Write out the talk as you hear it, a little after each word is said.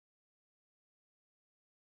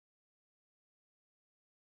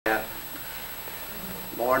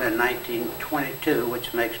born in 1922,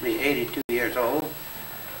 which makes me 82 years old,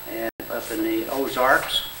 and up in the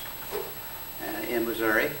Ozarks in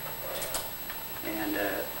Missouri. And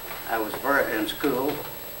I was in school,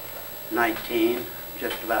 19,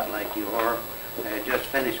 just about like you are. I had just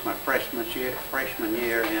finished my freshman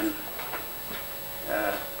year in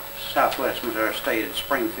Southwest Missouri State at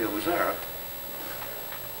Springfield, Missouri.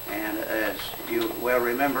 And as you well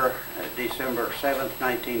remember, December 7th,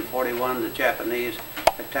 1941, the Japanese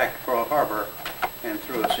attacked Pearl Harbor and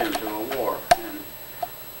threw us into a war. And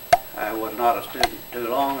I was not a student too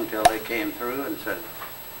long until they came through and said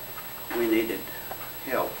we needed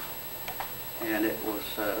help. And it was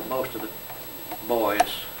most of the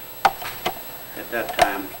boys at that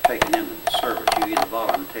time taken into the service. You either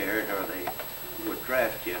volunteered or they would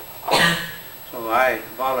draft you. So I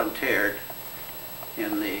volunteered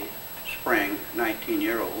in the spring,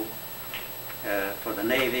 19-year-old, for the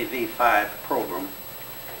Navy V5 program,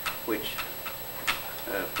 which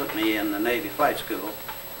put me in the Navy Flight School.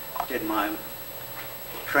 Did my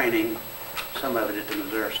training, some of it at the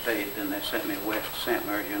Missouri State, then they sent me west to St.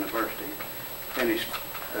 Mary's University. Finished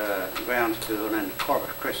ground school and then to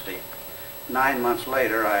Corpus Christi. 9 months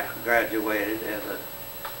later, I graduated as a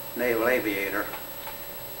naval aviator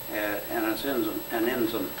and an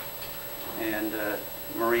ensign. And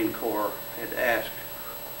Marine Corps had asked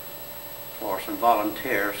for some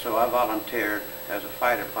volunteers, so I volunteered as a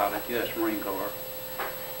fighter pilot, U.S. Marine Corps,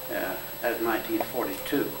 as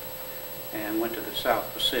 1942, and went to the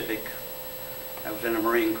South Pacific. I was in the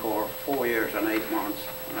Marine Corps 4 years and 8 months,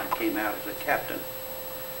 and I came out as a captain.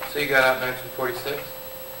 So you got out in 1946?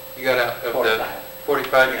 You got out of 45. the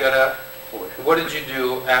 45 you Yeah. got out? 45. What did you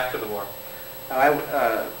do after the war? I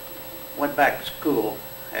went back to school,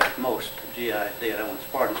 as most GIs did. I went to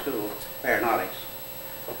Spartan School, Aeronautics.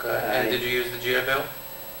 Okay. And did you use the GI Bill?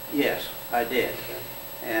 Yes, I did.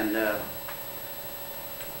 And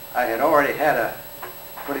I had already had a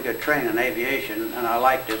pretty good training in aviation, and I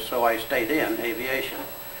liked it, so I stayed in aviation.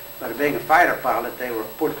 But being a fighter pilot, they were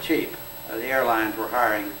pretty cheap. The airlines were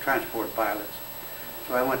hiring transport pilots.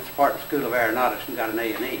 So I went to Spartan School of Aeronautics and got an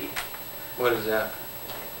A&E. What is that?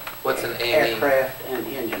 What's an A&E? Aircraft and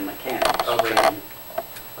Engine Mechanics. Okay.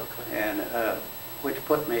 Okay. And which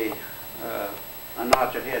put me a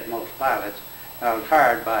notch ahead of most pilots. I was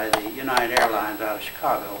hired by the United Airlines out of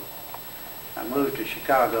Chicago. I moved to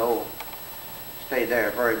Chicago, stayed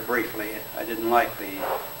there very briefly. I didn't like the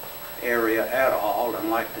area at all and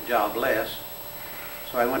liked the job less.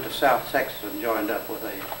 So I went to South Texas and joined up with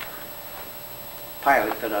a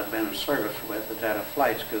pilot that I'd been in service with that had a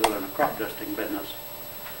flight school and a crop dusting business.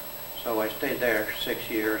 So I stayed there 6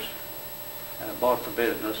 years, bought the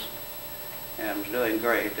business, and was doing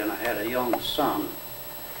great. And I had a young son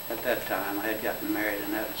at that time. I had gotten married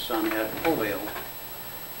and had a son. He had polio.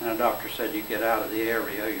 And a doctor said, you get out of the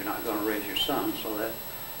area, you're not going to raise your son. So that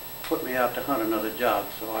put me out to hunt another job.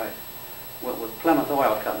 So I went with Plymouth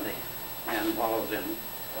Oil Company. And while I was in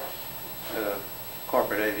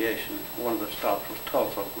corporate aviation, one of the stops was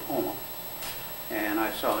Tulsa, Oklahoma. And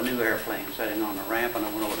I saw a new airplane sitting on the ramp, and I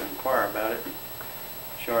went over to inquire about it. And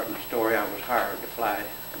shorten the story, I was hired to fly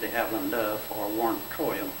the Havilland Dove for Warren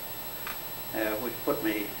Petroleum, which put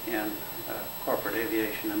me in corporate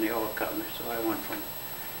aviation in the oil company. So I went from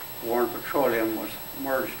Warren Petroleum was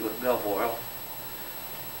merged with Gulf Oil.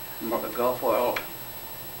 Gulf Oil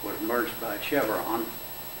was merged by Chevron,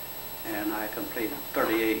 and I completed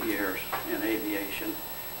 38 years in aviation,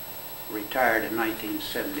 retired in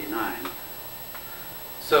 1979.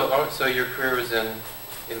 So your career was in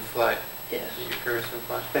flight? Yes. Your career was in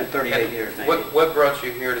flight? Spent 38 years in aviation. What brought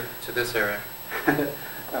you here to this area?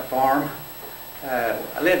 A farm.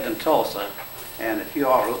 I lived in Tulsa, and if you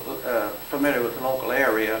are familiar with the local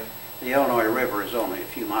area, the Illinois River is only a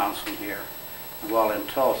few miles from here. And while in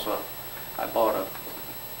Tulsa, I bought a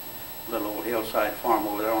little old hillside farm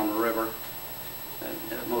over there on the river,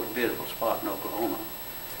 the most beautiful spot in Oklahoma.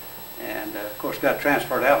 And of course got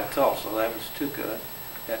transferred out of Tulsa. That was too good.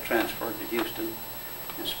 Got transferred to Houston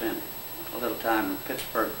and spent a little time in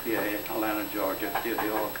Pittsburgh, PA, Atlanta, Georgia, a few of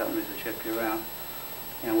the oil companies that ship you around.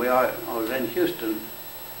 And I was in Houston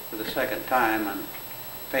for the second time and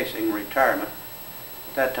facing retirement.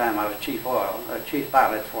 At that time I was chief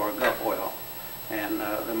pilot for Gulf Oil, and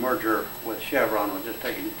the merger with Chevron was just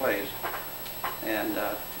taking place. And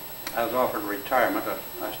I was offered retirement.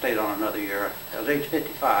 I stayed on another year. I was age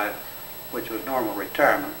 55, which was normal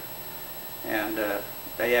retirement. And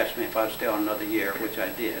they asked me if I'd stay on another year, which I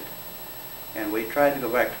did. And we tried to go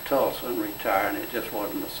back to Tulsa and retire, and it just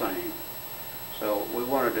wasn't the same. So we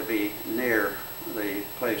wanted to be near the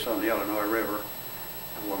place on the Illinois River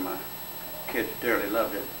where my kids dearly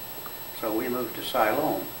loved it. So we moved to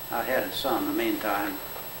Siloam. I had a son in the meantime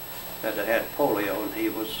that had polio, and he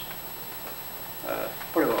was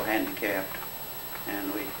pretty well handicapped.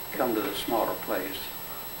 And we come to this smaller place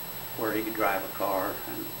where he could drive a car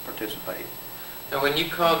and participate. Now, when you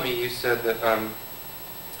called me, you said that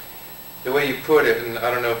the way you put it, and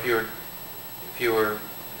I don't know if you were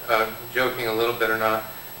joking a little bit or not,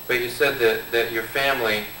 but you said that your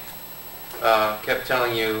family kept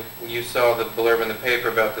telling you, you saw the blurb in the paper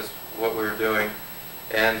about this, what we were doing,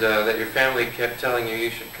 and that your family kept telling you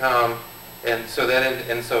should come, and so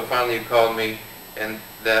so finally you called me, and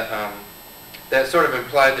that sort of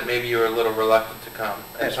implied that maybe you were a little reluctant to come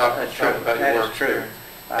and talk about your work experience.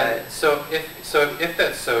 And so if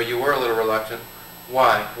that's so, you were a little reluctant.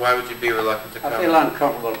 Why? Why would you be reluctant to come? I feel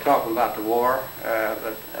uncomfortable talking about the war,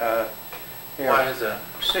 but here, why is that?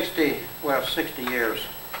 60 years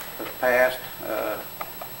have passed.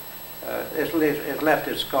 It left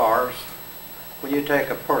its scars. When you take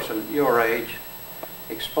a person your age,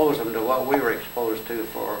 expose them to what we were exposed to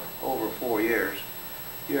for over 4 years,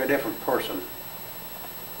 you're a different person.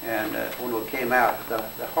 And when we came out,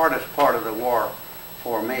 the hardest part of the war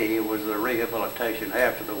for me was the rehabilitation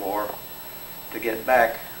after the war. To get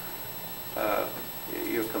back,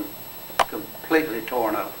 you're completely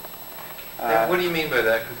torn up. What do you mean by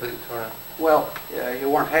that, completely torn up? Well, you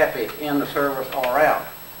weren't happy in the service or out.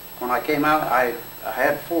 When I came out, I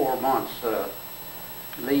had 4 months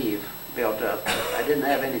leave built up. I didn't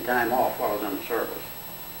have any time off while I was in the service.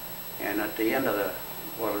 And at the end of the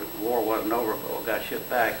war wasn't over, but I got shipped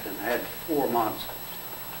back and had 4 months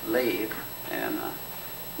leave, and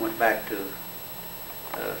went back to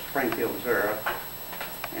Springfield, Missouri,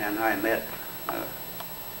 and I met the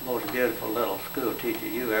most beautiful little school teacher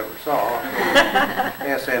you ever saw,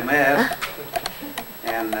 SMS,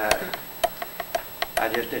 and I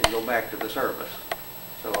just didn't go back to the service,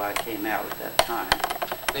 so I came out at that time.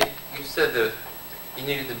 You said that you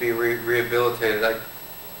needed to be rehabilitated.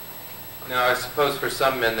 Now, I suppose for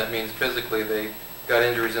some men that means physically they got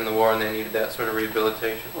injuries in the war and they needed that sort of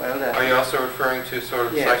rehabilitation. Well, are you also referring to sort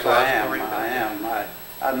of psychological rehabilitation? I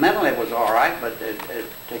am. Mentally it was all right, but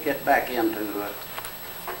to get back into the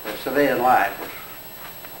civilian life was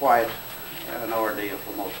quite an ordeal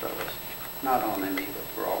for most of us. Not only me, but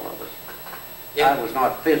for all of us. I was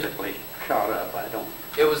not physically shot up.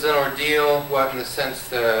 It was an ordeal, what, in the sense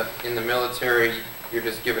that in the military you're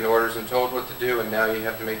just given orders and told what to do, and now you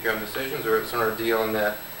have to make your own decisions, or it's an ordeal in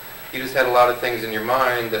that you just had a lot of things in your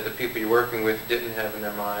mind that the people you're working with didn't have in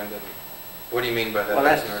their mind? And what do you mean by that? Well,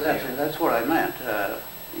 that's what I meant.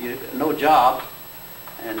 No job,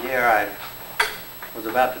 and here I was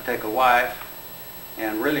about to take a wife,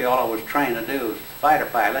 and really all I was trained to do was fighter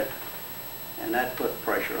pilot, and that put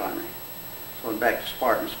pressure on me. So I went back to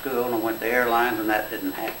Spartan school, and I went to airlines, and that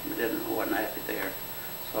didn't happen. Wasn't happy there.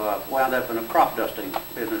 So I wound up in a crop dusting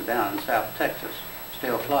business down in South Texas,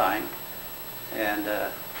 still flying, and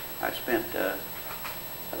I spent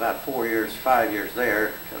about 5 years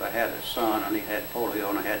there, because I had a son and he had polio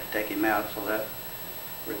and I had to take him out, so that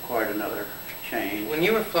required another change. When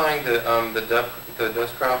you were flying the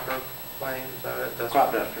dust cropper plane, is that it?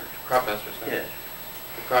 Crop duster. Crop duster, sorry. Yes.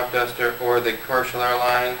 The crop duster or the commercial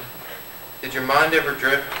airline, did your mind ever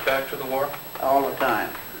drift back to the war? All the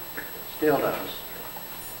time. Still does.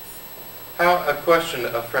 A question,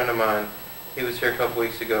 a friend of mine, he was here a couple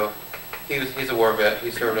weeks ago. He's a war vet. He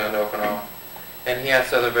served on Okinawa. And he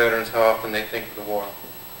asked other veterans how often they think of the war.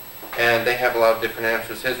 And they have a lot of different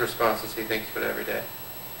answers. His response is he thinks of it every day.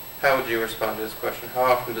 How would you respond to this question? How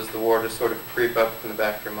often does the war just sort of creep up in the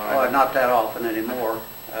back of your mind? Well, not that often anymore.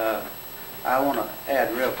 I want to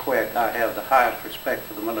add real quick, I have the highest respect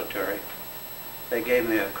for the military. They gave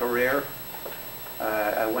me a career.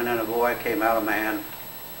 I went in a boy, came out a man.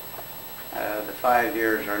 The 5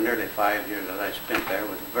 years, or nearly 5 years that I spent there,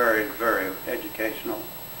 was very, very educational.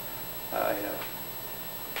 I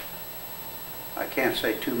can't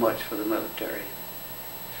say too much for the military.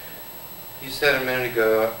 You said a minute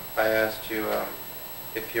ago, I asked you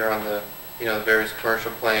if you're on the, the various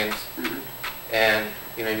commercial planes, and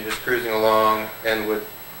you're just cruising along, and would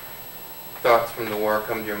thoughts from the war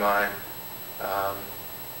come to your mind?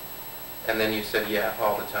 And then you said, yeah,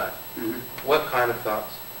 all the time. What kind of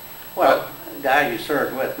thoughts? Well, the guy you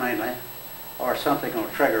served with mainly, or something will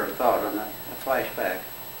trigger a thought on a flashback.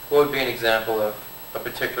 What would be an example of a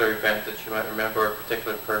particular event that you might remember, or a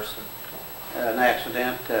particular person? An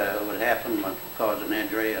accident would happen, would cause an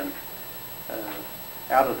injury, and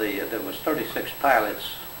out of there was 36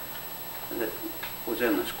 pilots that was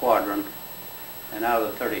in the squadron, and out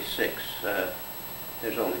of the 36,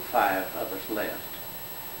 there's only 5 of us left.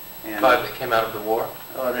 And 5 that came out of the war?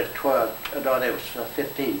 there's 12, no, there was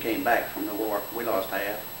 15 came back from the war. We lost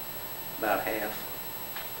half, about half.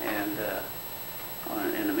 And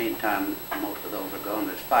in the meantime, most of those are gone.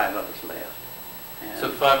 There's 5 of us left. And So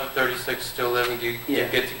 5 of 36 still living. Do you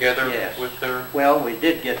get together with their... Well, we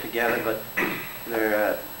did get together, but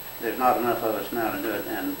there's not enough of us now to do it,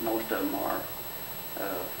 and most of them are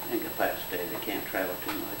incapacitated. They can't travel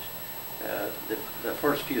too much. The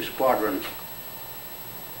first few squadrons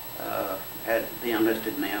had the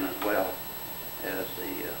enlisted men as well as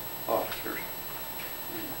the officers.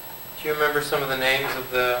 Do you remember some of the names of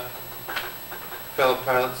the fellow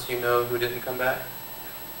pilots you know who didn't come back?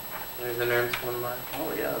 Any of the names come to mind?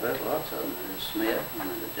 Oh yeah, there's lots of them. There's Smith, and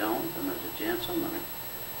there's a Jones, and there's a Jensen, and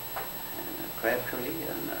a Crabtree,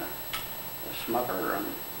 and a Smucker.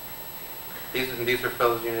 And these are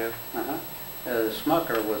fellows you knew? uh-huh. The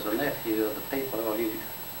Smucker was a nephew of the people who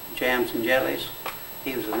Jams and Jellies.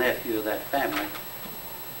 He was a nephew of that family,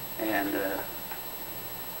 and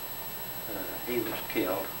he was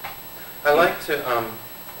killed. I like to,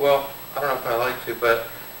 well, I don't know if I like to, but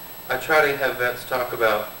I try to have vets talk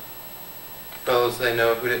about fellows they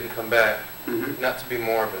know who didn't come back, not to be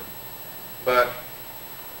morbid, but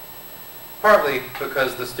partly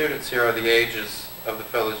because the students here are the ages of the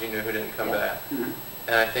fellows you knew who didn't come back.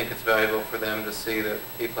 And I think it's valuable for them to see that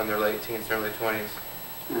people in their late teens and early 20s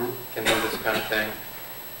can do this kind of thing.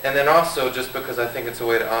 And then also just because I think it's a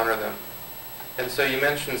way to honor them. And so you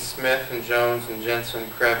mentioned Smith and Jones and Jensen,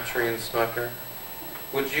 Crabtree and Smucker.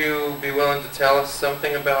 Would you be willing to tell us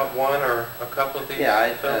something about one or a couple of these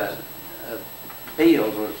fellows?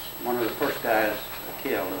 Beals was one of the first guys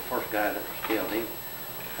killed, the first guy that was killed.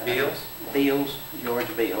 Beals? Beals,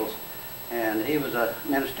 George Beals. And he was a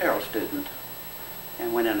ministerial student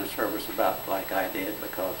and went in the service about like I did,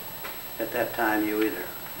 because at that time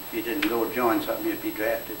if you didn't go join something, you'd be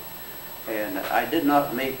drafted. And I did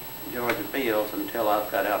not meet George Beals until I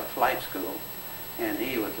got out of flight school, and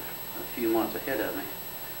he was a few months ahead of me.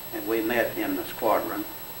 And we met in the squadron,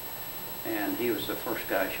 and he was the first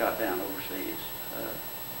guy shot down overseas.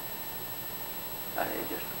 I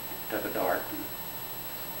just took a dart.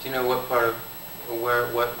 Do you know what part of,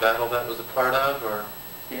 what battle that was a part of, or?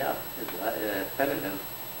 Yeah, Peleliu.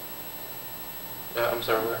 I'm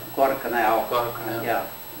sorry, where? Guadalcanal. Guadalcanal. Yeah,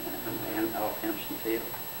 and off Hempstead Field.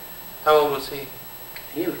 How old was he?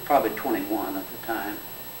 He was probably 21 at the time.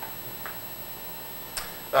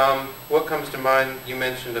 What comes to mind? You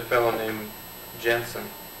mentioned a fellow named Jensen.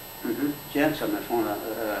 Jensen is one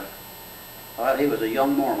of, well, he was a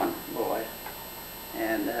young Mormon boy,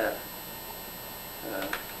 and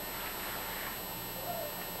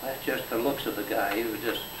that's just the looks of the guy. He was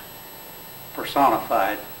just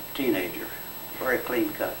personified teenager, very clean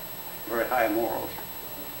cut, very high morals.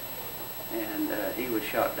 And he was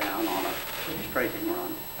shot down on a strafing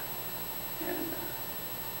run. And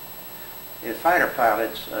the fighter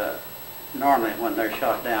pilots, normally when they're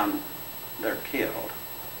shot down, they're killed.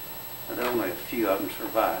 But only a few of them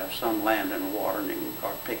survive. Some land in the water and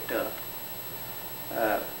are picked up.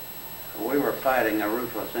 We were fighting a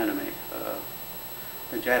ruthless enemy.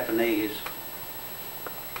 The Japanese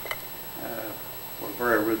were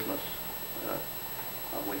very ruthless.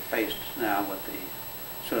 We faced now with the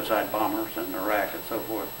suicide bombers in Iraq and so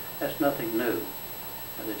forth. That's nothing new.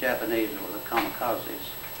 The Japanese were the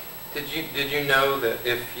kamikazes. Did you know that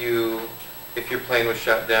if your plane was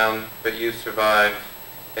shot down but you survived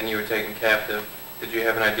and you were taken captive, did you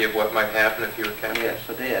have an idea of what might happen if you were captive? Yes,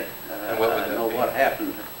 I did. And what would that I know be? what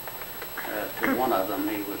happened to one of them.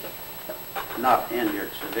 He was not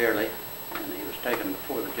injured severely, and he was taken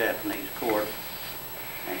before the Japanese court,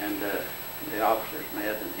 and the officers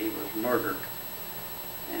met, and he was murdered,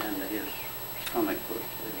 and his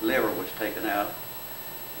liver was taken out,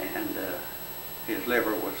 and his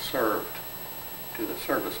liver was served to the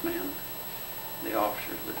servicemen, the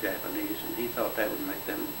officers, the Japanese, and he thought that would make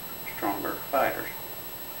them stronger fighters.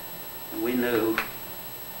 And we knew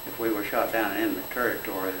if we were shot down in enemy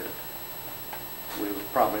territory that we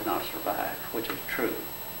would probably not survive, which is true.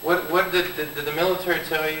 What did the military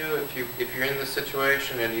tell you if you're in this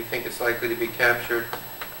situation and you think it's likely to be captured,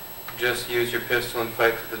 just use your pistol and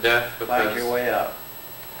fight to the death? Fight your way out.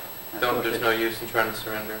 There's no use in trying to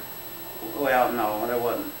surrender. Well, no, there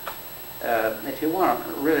wasn't. If you want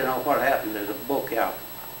to really know what happened, there's a book out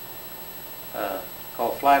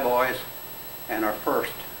called Flyboys, and our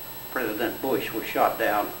first President Bush was shot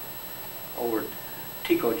down over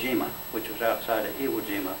Tikojima, which was outside of Iwo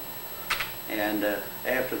Jima. And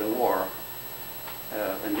after the war,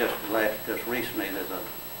 and just recently, there's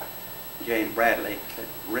James Bradley had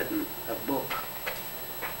written a book,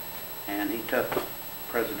 and he took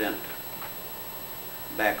president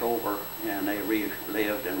back over, and they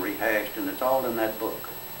relived and rehashed, and it's all in that book.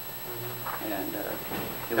 And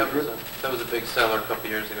that was a big seller a couple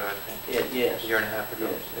years ago, I think. Yes. A year and a half ago.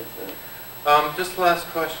 Yes. Just last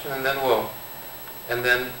question, and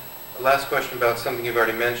then last question about something you've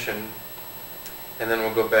already mentioned, and then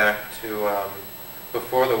we'll go back to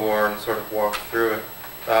before the war and sort of walk through it.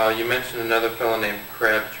 You mentioned another fellow named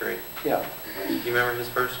Crabtree. Yeah. Do you remember his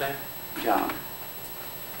first name? John.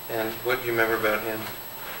 And what do you remember about him?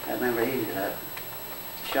 I remember he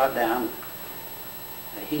shot down.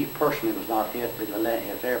 He personally was not hit, but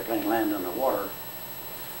his airplane landed on the water,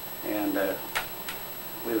 and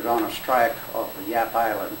we was on a strike off of Yap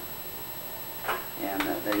Island, and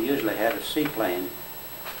they usually had a seaplane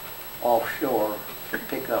offshore to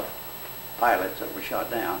pick up pilots that were shot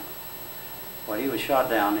down. Well, he was shot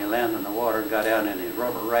down, he landed in the water and got out in his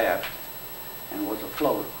rubber raft and was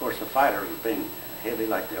afloat. Of course, the fighters, being heavy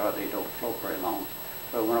like they are, they don't float very long.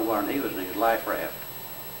 But when he was in his life raft,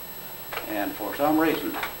 and for some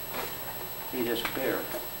reason, he disappeared.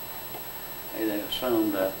 They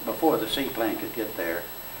assumed before the seaplane could get there,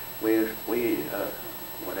 they had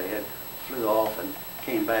flew off and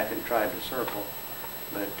came back and tried to circle,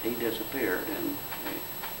 but he disappeared, and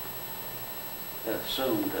they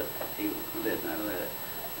assumed that he they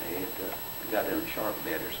had got in a shark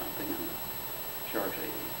bed or something, and the sharks ate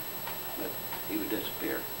him, but he would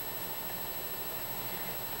disappear.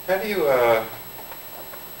 How do you,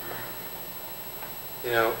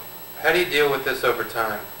 how do you deal with this over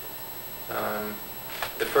time?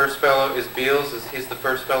 The first fellow is Beals. He's the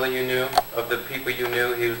first fellow you knew? Of the people you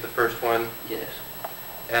knew, he was the first one? Yes.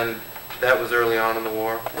 And that was early on in the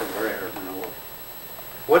war? That was very early in the war.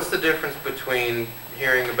 What's the difference between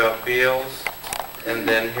hearing about Beals and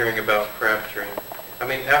then hearing about Crabtree? I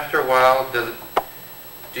mean, after a while,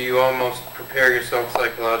 do you almost prepare yourself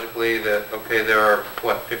psychologically that, okay, there are,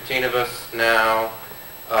 15 of us now,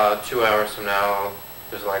 2 hours from now,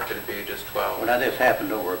 there's likely to be just 12? Well, now this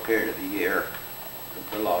happened over a period of a year,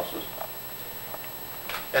 the losses.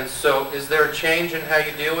 And so, is there a change in how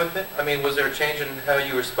you deal with it? I mean, was there a change in how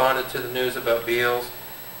you responded to the news about Beals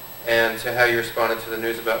and to how you responded to the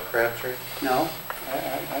news about Crabtree? No,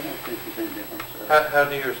 I don't think there's any difference. How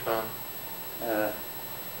do you respond?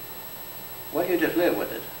 Well, you just live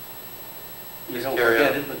with it. You don't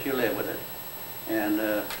forget it, but you live with it.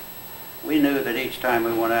 And we knew that each time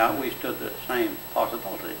we went out, we stood the same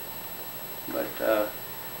possibility. But the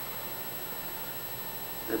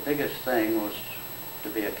biggest thing was to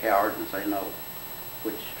be a coward and say no,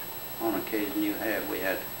 which on occasion you have. We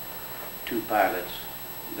had 2 pilots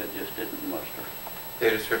that just didn't muster. They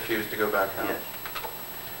just refused to go back out? Yes.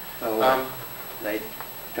 So they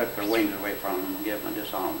took their wings away from them and gave them a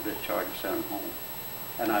dishonorable discharge and sent them home.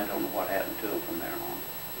 And I don't know what happened to them from there on.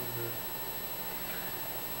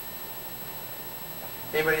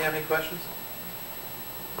 Anybody have any questions?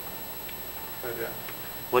 Okay.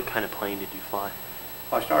 What kind of plane did you fly?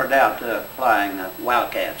 I started out flying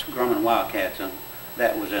Wildcats, Grumman Wildcats, and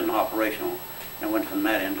that was in operational. And I went from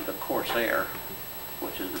that into the Corsair,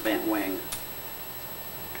 which is the bent wing.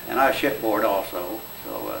 And I shipboard also,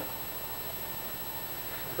 so.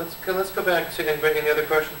 Let's go back to, any other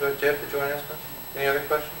questions about Jeff? Did you want to ask one? Any other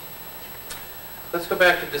questions? Let's go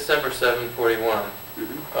back to December 7, 41.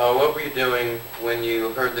 What were you doing when you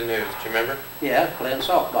heard the news? Do you remember? Yeah, playing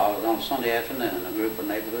softball. It was on Sunday afternoon, a group of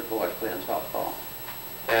neighborhood boys playing softball.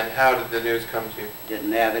 And how did the news come to you?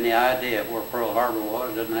 Didn't have any idea where Pearl Harbor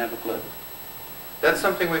was, didn't have a clue. That's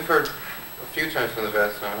something we've heard a few times from the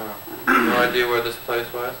vets now, huh? No idea where this place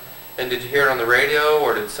was? And did you hear it on the radio,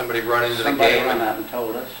 or did somebody run into the game? Somebody ran out and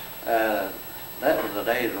told us. That was the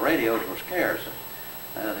days the radios were scarce.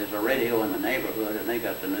 There's a radio in the neighborhood, and they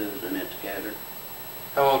got the news, and it scattered.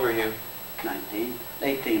 How old were you?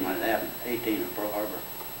 18 when it happened, 18 in Pearl Harbor.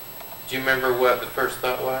 Do you remember what the first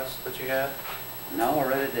thought was that you had? No, I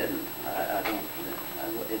really didn't.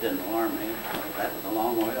 It didn't alarm me. That was a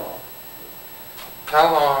long way off.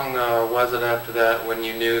 How long was it after that when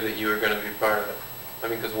you knew that you were going to be part of it? I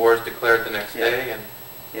mean, because war is declared the next day, and...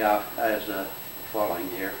 Yeah, as the following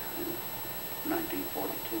year, in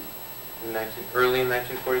 1942. Early in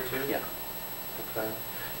 1942? Yeah. Okay.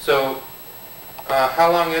 So, how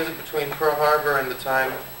long is it between Pearl Harbor and the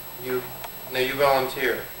time you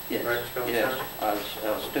volunteer? Yes, right? yes. I was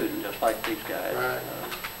a student just like these guys. Right.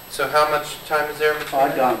 So how much time is there between?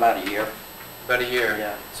 I'd gone about a year. About a year?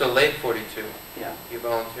 Yeah. So late 42? Yeah. You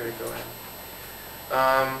volunteered to go in.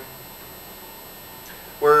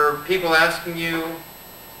 Were people asking you,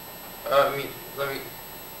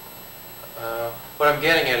 what I'm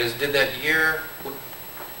getting at is, did that year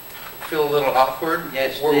feel a little awkward?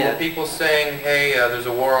 Yes, it Were did. people saying, hey, there's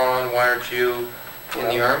a war on, why aren't you in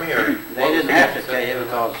the Army? Or They didn't have to tell you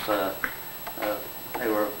because they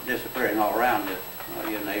were disappearing all around you.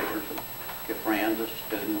 Your neighbors, and your friends, the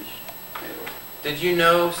students. Did you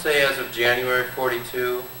know, say, as of January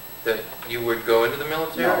 42, that you would go into the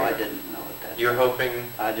military? No, I didn't know at that. You're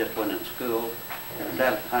hoping? I just went in school, and at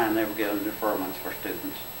that time they were giving deferments for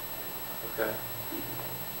students. Okay.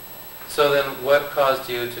 So then what caused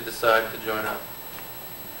you to decide to join up?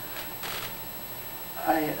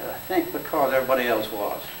 I think because everybody else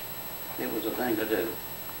was. It was a thing to do.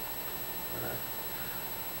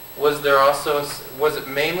 Was there also, was it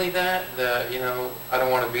mainly that, you know, I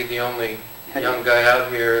don't want to be the only young guy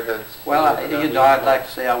out here that's... Well, I'd like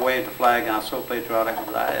to say I waved the flag and I was so patriotic,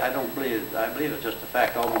 but I don't believe it. I believe it's just the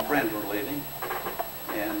fact all my friends were leaving,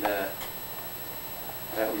 and that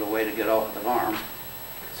was a way to get off the farm.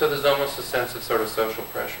 So there's almost a sense of sort of social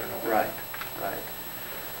pressure in a way. Right, right.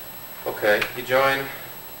 Okay, you join,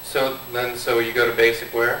 so you go to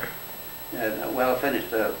basic where? Well, I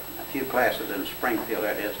finished a few classes in Springfield,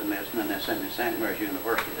 that is, and then they sent me to St. Mary's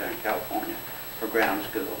University there in California for ground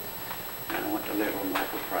school. And I went to Liberal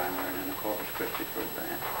Local Primary and then to Corpus Christi for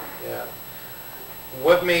that. Yeah.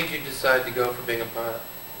 What made you decide to go for being a pilot?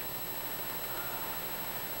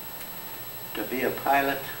 To be a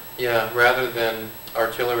pilot? Yeah, rather than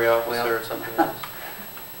artillery officer or something else.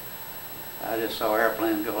 I just saw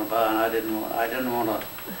airplanes going by and I didn't want to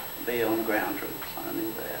be on the ground troops. I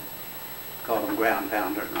knew that. Called them ground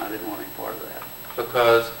pounders, and I didn't want any part of that.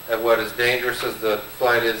 Because what, as dangerous as the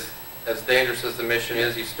flight is, as dangerous as the mission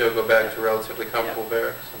is, you still go back to relatively comfortable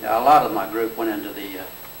barracks? Yeah, a lot of my group went into the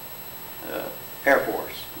Air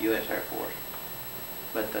Force, U.S. Air Force.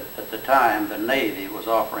 But at the time, the Navy was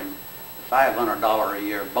offering a $500 a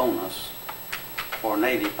year bonus for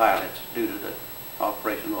Navy pilots due to the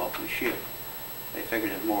operation off the ship. They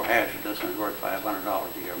figured it was more hazardous and it was worth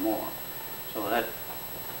 $500 a year more. So that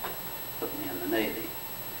put me in the Navy.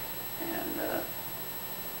 And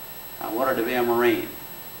I wanted to be a Marine.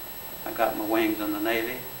 I got my wings in the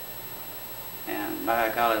Navy, and by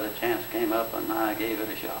golly, the chance came up and I gave it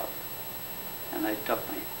a shot. And they took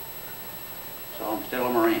me. So I'm still a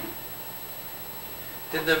Marine.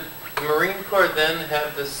 Did the Marine Corps then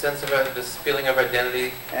have this sense of, this feeling of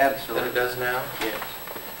identity Absolutely. that it does now? Yes.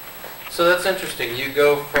 So that's interesting. You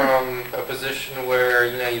go from a position where,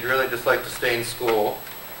 you know, you'd really just like to stay in school,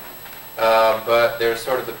 but there's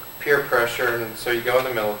sort of the peer pressure, and so you go in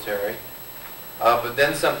the military. But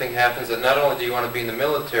then something happens that not only do you want to be in the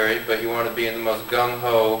military, but you want to be in the most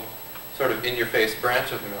gung-ho, sort of in-your-face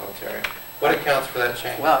branch of the military. What accounts for that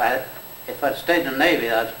change? Well, if I'd stayed in the Navy,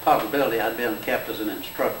 there's a possibility I'd been kept as an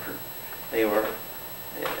instructor. They were,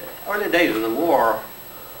 early days of the war,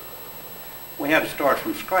 we had to start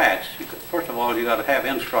from scratch. First of all, you got to have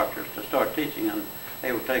instructors to start teaching, and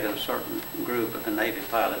they were taking a certain group of the Navy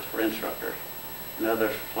pilots for instructors, and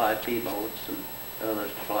others to fly T-boats, and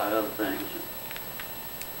others to fly other things.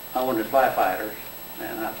 I wanted to fly fighters,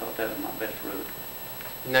 and I thought that was my best route.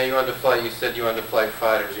 Now you wanted to fly, you said you wanted to fly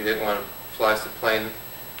fighters, you didn't want to fly supply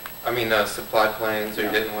planes, or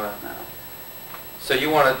you didn't want to? No. So you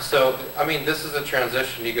wanted, so, I mean, this is a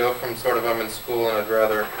transition. You go from sort of, I'm in school and I'd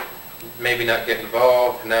rather maybe not get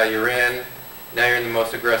involved, now you're in the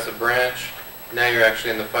most aggressive branch, now you're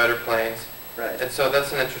actually in the fighter planes. Right. And so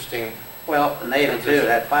that's an interesting... Well, the Navy too,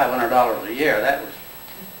 that $500 a year, that was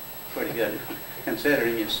pretty good.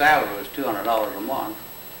 Considering your salary was $200 a month,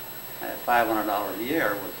 that $500 a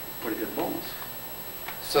year was a pretty good bonus.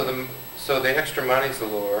 So the extra money's the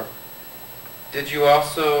lure. Were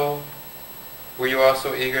you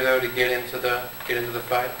also eager though to get into the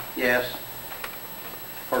fight? Yes,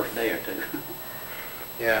 first day or two.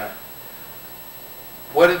 Yeah.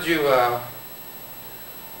 What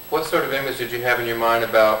sort of image did you have in your mind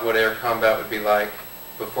about what air combat would be like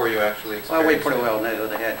before you actually experienced Well, we it? pretty well knew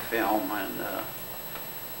they had film,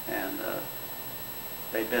 and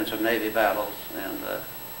there'd been some Navy battles, and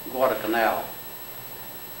Guadalcanal.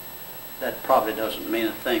 That probably doesn't mean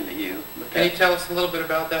a thing to you. But Can you tell us a little bit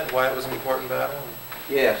about that, why it was an important battle?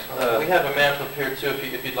 Yes. We have a map up here too,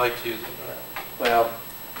 if you'd like to use it. Well,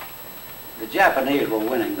 the Japanese were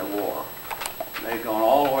winning the war. They'd gone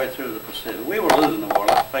all the way through the Pacific. We were losing the war,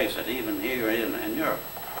 let's face it, even here in Europe.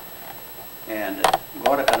 And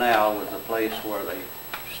Guadalcanal was the place where they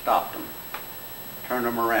stopped them, turned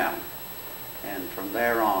them around. And from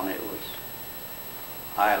there on, it was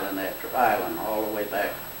island after island, all the way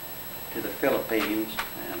back to the Philippines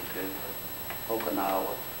and to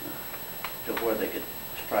Okinawa, to where they could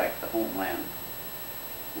strike the homeland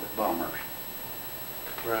with bombers.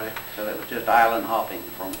 Right. So it was just island hopping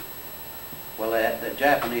from Well, the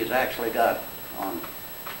Japanese actually got on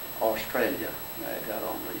Australia. They got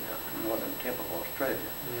on the northern tip of Australia.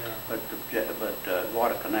 Yeah. But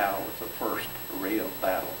Guadalcanal was the first real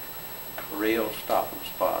battle, real stop and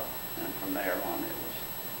spot, and from there on it was.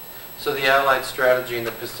 So the Allied strategy in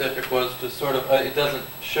the Pacific was to sort of, it doesn't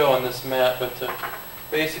show on this map, but to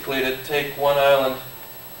basically to take one island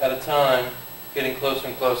at a time, getting closer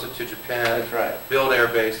and closer to Japan. That's right. Build air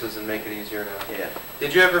bases and make it easier to. Yeah.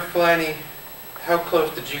 Did you ever fly any? How close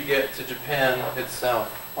did you get to Japan itself?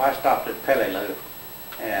 Well, I stopped at Peleliu,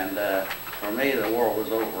 and for me the war was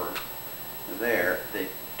over there. They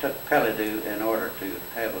took Peleliu in order to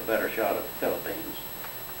have a better shot at the Philippines.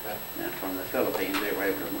 Okay. And from the Philippines they were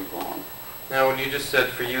able to move on. Now, when you just said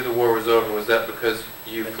for you the war was over, was that because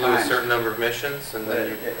you At flew a times. certain number of missions and then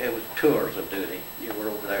you... It was tours of duty. You were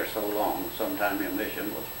over there so long. Sometimes your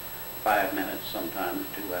mission was 5 minutes, sometimes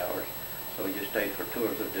 2 hours. So you stayed for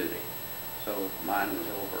tours of duty. So mine was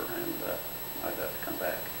over, and I got to come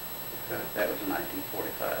back. Okay. That was in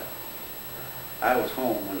 1945. I was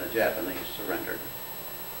home when the Japanese surrendered.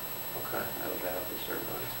 Okay. I was out of the service.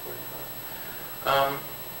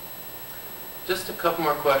 Just a couple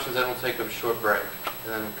more questions, then we'll take a short break,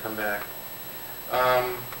 and then come back.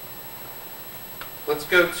 Let's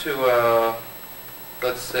go to,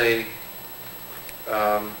 let's say,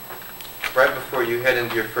 right before you head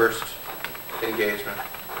into your first engagement,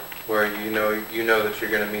 where you know that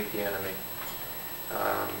you're going to meet the enemy.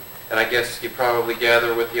 And I guess you probably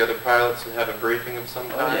gather with the other pilots and have a briefing of some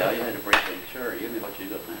kind? Oh yeah, you had a briefing, sure. You knew what you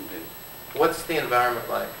were going to do. What's the environment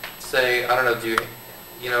like? Say, I don't know,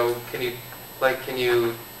 can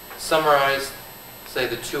you summarize, say,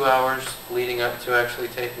 the 2 hours leading up to actually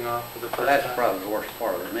taking off for the first Well, that's time? probably the worst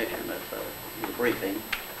part of the mission, is the briefing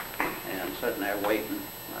and sitting there waiting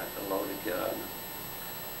like a loaded gun.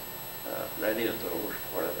 That is the worst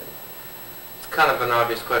part of it. It's kind of an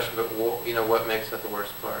obvious question, but what makes that the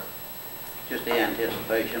worst part? Just the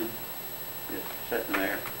anticipation, just sitting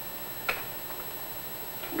there,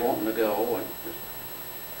 wanting to go, and just,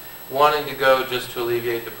 Wanting to go just to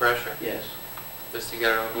alleviate the pressure? yes. Just to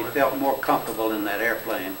get it over You with? felt more comfortable in that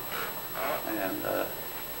airplane and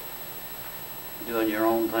doing your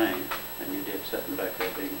own thing than you did sitting back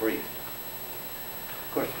there being briefed.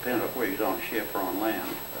 Of course, depending on where you're on a ship or on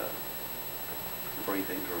land,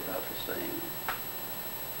 briefings are about the same.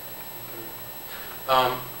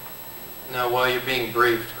 Now, while you're being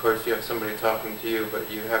briefed, of course, you have somebody talking to you, but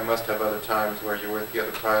you must have other times where you're with the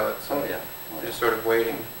other pilots. Oh and yeah. Oh, just yeah. sort of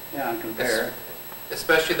waiting. Yeah, and compare.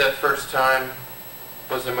 Especially that first time,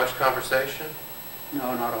 was there much conversation?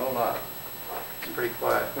 No, not a whole lot. It's pretty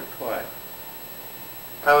quiet. Pretty quiet.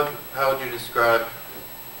 How would you describe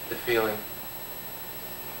the feeling?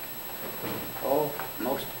 Oh,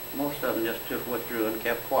 most of them just withdrew and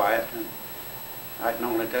kept quiet, and I can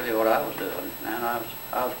only tell you what I was doing, and I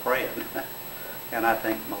was praying, and I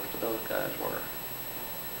think most of those guys were.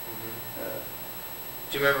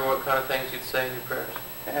 Do you remember what kind of things you'd say in your prayers?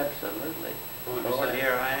 Absolutely. What would you Lord, say?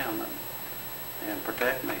 here I am, and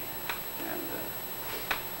protect me, and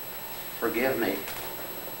forgive me.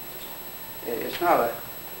 It's not a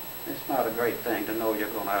great thing to know you're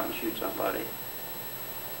going out and shoot somebody.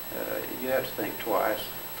 You have to think twice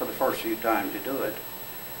for the first few times you do it.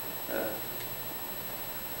 Of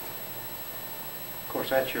course,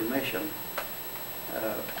 that's your mission.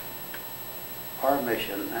 Our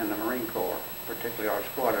mission and the Marine Corps, particularly our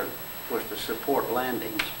squadron, was to support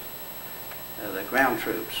landings. The ground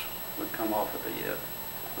troops would come off of the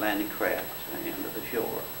landing craft into the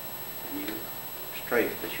shore, and you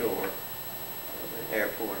strafe the shore, or the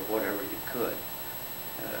airport, or whatever you could.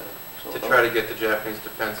 To try to get the Japanese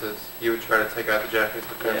defenses, you would try to take out the Japanese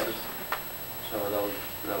defenses? Yes. So those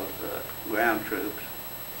ground troops,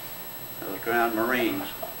 those ground Marines,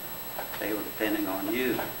 they were depending on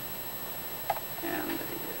you, and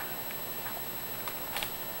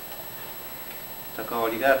took all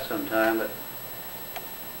you got sometime, but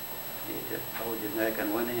you just hold your neck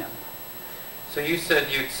and went in. So you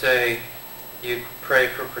said you'd pray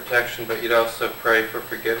for protection, but you'd also pray for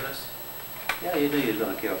forgiveness? Yeah, you knew you was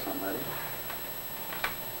going to kill somebody.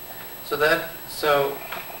 So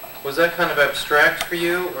was that kind of abstract for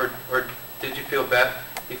you, or did you feel bad?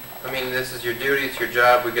 I mean, this is your duty, it's your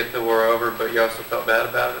job, we get the war over, but you also felt bad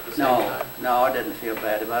about it at the same time? No, I didn't feel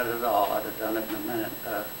bad about it at all. I'd have done it in a minute.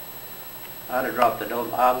 I would have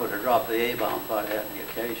dropped the A-bomb if I'd had the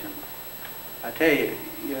occasion. I tell you,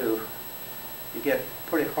 you get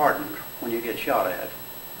pretty hardened when you get shot at,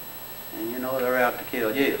 and you know they're out to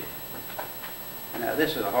kill you. Now,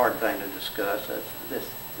 this is a hard thing to discuss. This,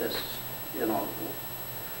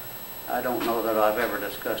 I don't know that I've ever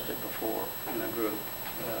discussed it before in a group.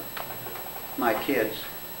 My kids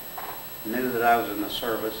knew that I was in the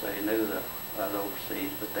service. They knew that I was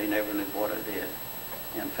overseas, but they never knew what I did.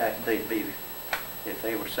 In fact, they'd be, if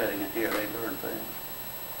they were sitting in here, they'd learn things.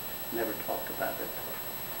 Never talked about it.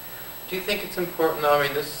 Do you think it's important, though? I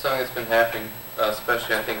mean, this is something that's been happening,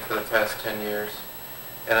 especially I think for the past 10 years.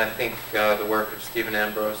 And I think the work of Stephen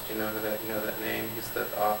Ambrose, do you know that name? He's the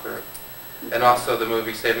author. And also the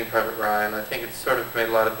movie Saving Private Ryan. I think it's sort of made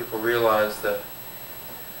a lot of people realize that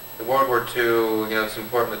in World War II, it's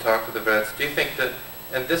important to talk to the vets. Do you think that,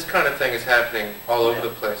 and this kind of thing is happening all over the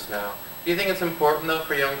place now, do you think it's important, though,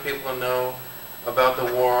 for young people to know about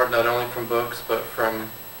the war, not only from books, but from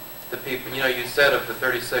the people? You said of the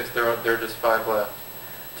 36, there are just 5 left.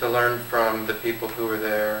 To learn from the people who were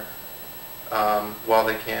there while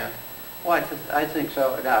they can. Well, I think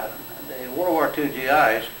so. Now, the World War II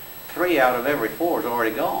GIs, 3 out of every 4 is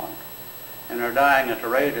already gone, and they're dying at the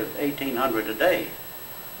rate of 1,800 a day.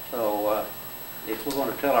 So if we're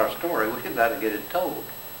going to tell our story, we've got to get it told.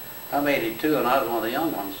 I'm 82, and I was one of the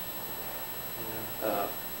young ones. I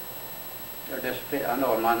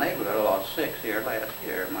know in my neighborhood I lost 6 here last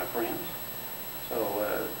year, my friends. So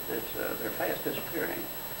they're fast disappearing.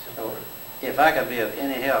 So if I could be of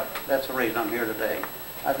any help, that's the reason I'm here today.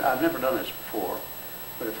 I've never done this before,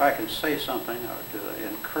 but if I can say something or to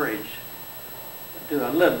encourage, do a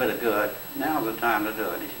little bit of good, now's the time to do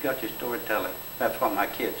it. If you got your story, tell it. That's what my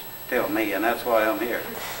kids tell me, and that's why I'm here.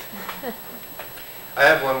 I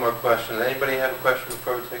have one more question. Does anybody have a question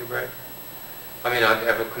before we take a break? I mean, I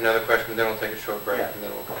have another question, then we'll take a short break, and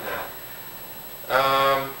then we'll come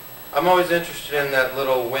back. I'm always interested in that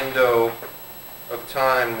little window of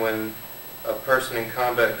time when a person in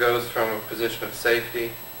combat goes from a position of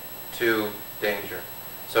safety to danger.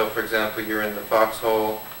 So, for example, you're in the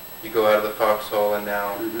foxhole, you go out of the foxhole, and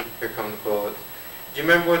now here come the bullets. Do you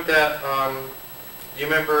remember what that, do you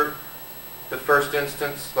remember the first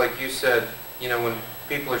instance, like you said, when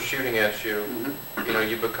people are shooting at you,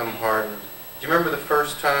 you become hardened. Do you remember the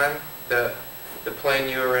first time that the plane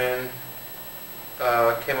you were in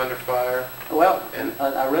came under fire? Well,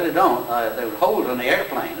 I really don't. There were holes in the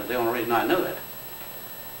airplane. That's the only reason I knew it.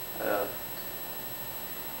 Of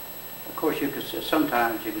course,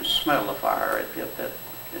 sometimes you can smell the fire. It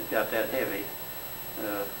got that heavy.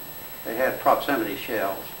 They had proximity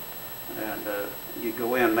shells, and you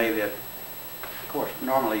go in maybe of course,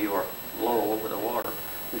 normally you're low over the water.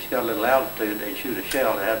 If you got a little altitude, they'd shoot a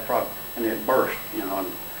shell that had and it'd burst, and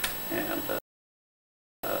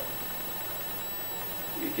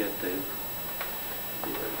you get the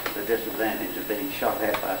disadvantage of being shot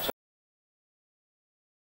at by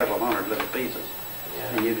several hundred little pieces,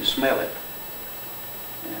 and you can smell it.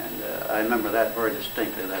 And I remember that very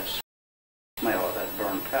distinctly, that smell of that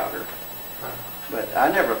burned powder. But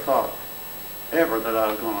I never thought ever that I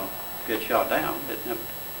was going to get shot down.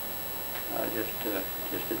 I just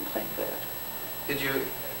didn't think that.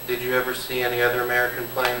 Did you ever see any other American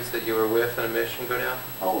planes that you were with in a mission go down?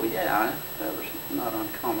 Oh yeah, that was not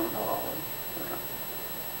uncommon at all.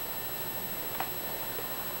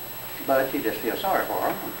 But you just feel sorry for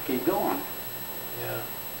them and keep going. Yeah.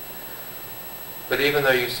 But even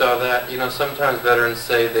though you saw that, sometimes veterans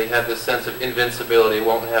say they have this sense of invincibility, it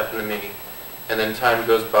won't happen to me. And then time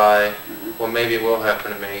goes by, well, maybe it will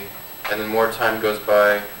happen to me. And then more time goes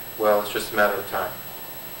by, well, it's just a matter of time.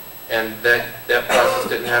 And that process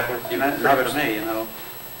didn't happen with you? Not to me,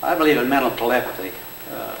 I believe in mental telepathy.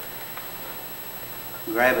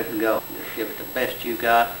 Grab it and go. Just give it the best you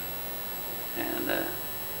got, and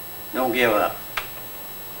don't give up.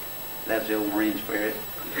 That's the old Marine spirit.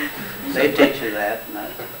 They teach you that, and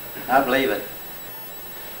I believe it.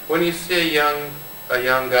 When you see a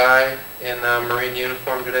young guy in a Marine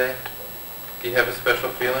uniform today, do you have a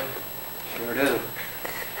special feeling? Sure do.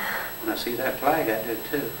 When I see that flag, I do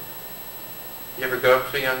too. You ever go up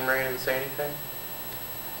to a young Marine and say anything?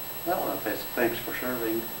 Well, if it's thanks for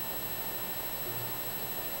serving.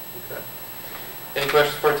 Okay. Any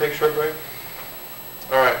questions before I take a short break?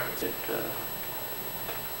 All right.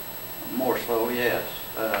 More so, yes.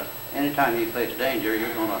 Anytime you face danger,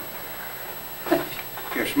 you're going to,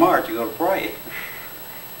 if you're smart, you're going to pray.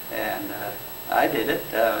 And I did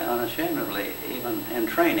it unashamedly, even in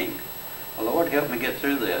training. The Lord helped me get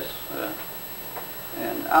through this.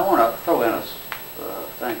 And I want to throw in a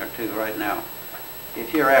thing or two right now.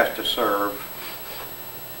 If you're asked to serve,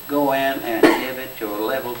 go in and give it your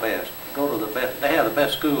level best. Go to the best. They have the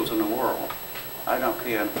best schools in the world. I don't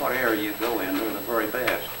care in what area you go in, they're the very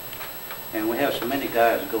best. And we have so many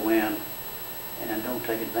guys go in and don't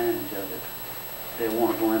take advantage of it. They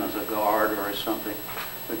want to go in as a guard or as something.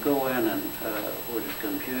 we go in and, whether it's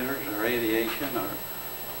computers or aviation or,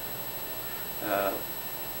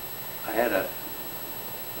 I had a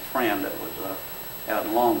friend that was out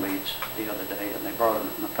in Long Beach the other day, and they brought an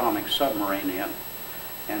atomic submarine in,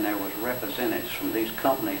 and there was representatives from these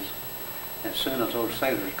companies. As soon as those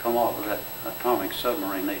sailors come off of that atomic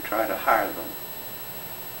submarine, they try to hire them.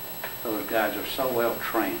 Those guys are so well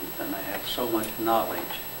trained, and they have so much knowledge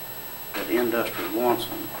that industry wants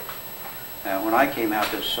them. Now, when I came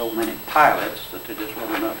out, there's so many pilots that there just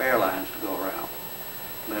wasn't enough airlines to go around.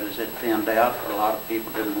 But as it thinned out, a lot of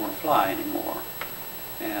people didn't want to fly anymore.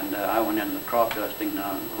 And I went into the crop dusting.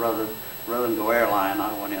 Rather than go airline,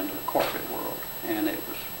 I went into the corporate world, and it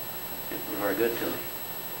was very good to me.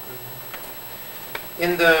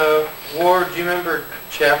 In the war, do you remember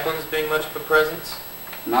chaplains being much of a presence?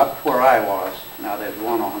 Not where I was. Now, there's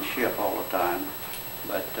one on ship all the time,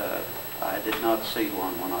 but I did not see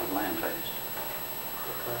one when I was land-based.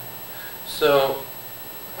 Okay. So,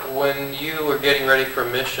 when you were getting ready for a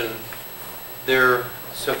mission, there,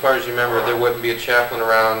 so far as you remember, there wouldn't be a chaplain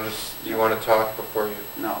around. Do you want to talk before you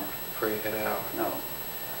head out?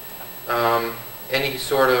 No. Any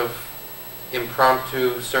sort of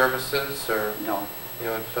impromptu services, or No.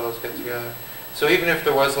 when fellows get together? So even if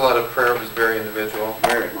there was a lot of prayer, it was very individual.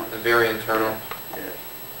 Very much. And very internal. Yes.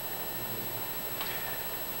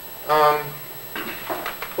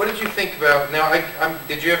 What did you think about, now,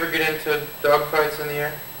 did you ever get into dogfights in the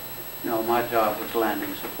air? No, my job was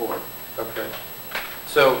landing support. Okay.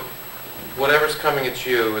 So, whatever's coming at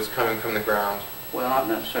you is coming from the ground. Well, not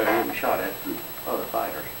necessarily. We shot at from other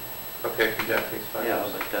fighters. Okay, from Japanese fighters. Yeah,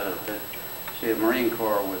 but see, the Marine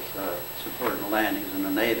Corps was supporting the landings, and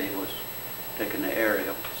the Navy was taking the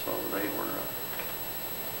aerial, so they were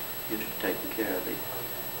used to taking care of the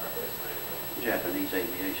Japanese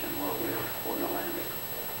aviation while we were supporting the landing.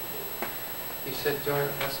 You said doing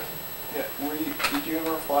it, yes, sir? Yeah, did you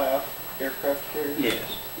ever fly off aircraft carriers? Yes,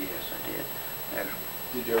 I did.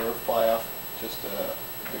 Did you ever fly off just the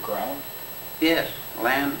ground? Yes,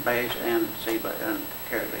 land-based and sea-based and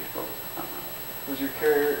carrier-based both. Was your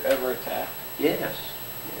carrier ever attacked? Yes.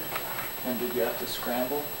 And did you have to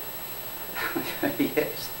scramble?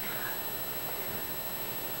 Yes.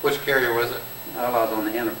 Which carrier was it? I was on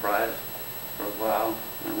the Enterprise for a while,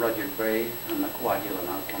 and Rudyard Bay and the Coagulant.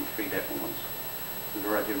 I was on 3 different ones. The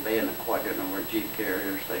Rudyard Bay and the Coagulant were jeep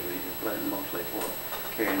carriers. They were used mostly for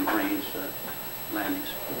carrying Marines landing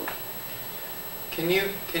support. Can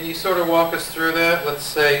you sort of walk us through that? Let's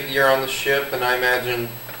say you're on the ship, and I imagine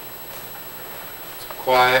it's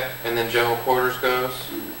quiet, and then general quarters goes,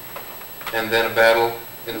 and then a battle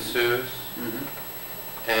ensues,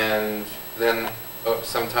 and then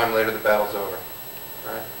sometime later the battle's over,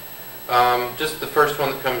 right? Just the first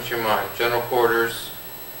one that comes to your mind, general quarters,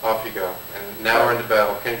 off you go, and now we're into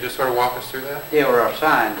battle. Can you just sort of walk us through that? Yeah, we're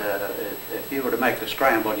assigned, if you were to make the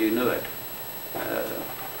scramble, you knew it.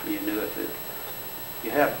 You knew it. You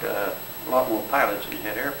had a lot more pilots than you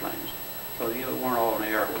had airplanes, so you weren't all in the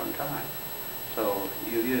air at one time. So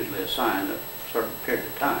you usually assigned a certain period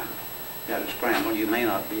of time. You had to scramble, you may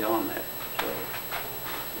not be on that. So.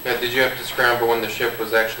 Yeah, did you have to scramble when the ship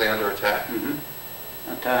was actually under attack?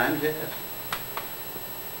 At times, yes.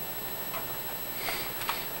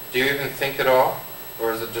 Do you even think at all,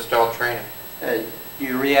 or is it just all training?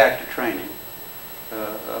 You react to training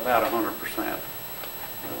about 100%.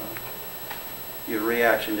 Your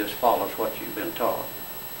reaction just follows what you've been taught.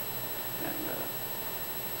 And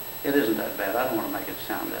it isn't that bad. I don't want to make it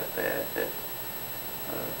sound that bad.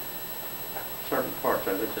 Certain parts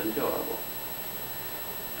of it's enjoyable.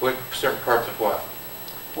 What certain parts of what?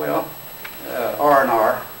 Well,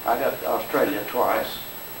 R&R. I got to Australia twice,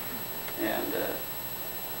 and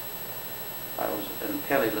I was in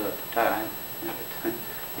Peleliu at the time.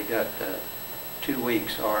 You got 2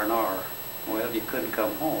 weeks R&R. Well, you couldn't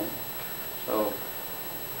come home, so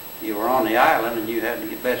you were on the island, and you had to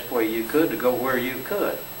get the best way you could to go where you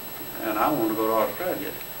could. And I wanted to go to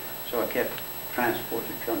Australia, so I kept transport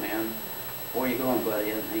to come in. Where you going, buddy?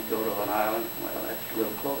 And he'd go to an island. Well, that's a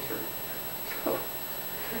little closer. So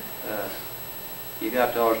you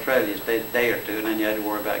got to Australia, stayed a day or 2, and then you had to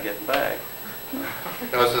worry about getting back.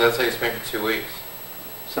 Oh, so that's how you spent your 2 weeks?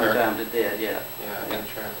 Sometimes it did, yeah. Yeah, in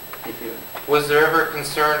transit. If you, Was there ever a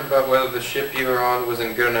concern about whether the ship you were on was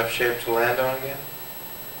in good enough shape to land on again?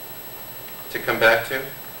 To come back to?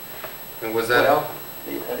 And was that... well,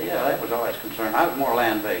 yeah, that was always concerned. I was more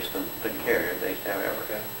land-based than carrier-based, however.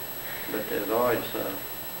 Okay. But there's always a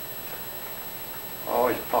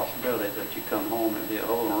possibility that you come home and be a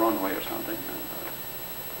hole in the runway or something.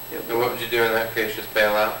 And what would you do in that case? Just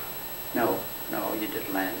bail out? No, you just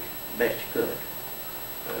land best you could.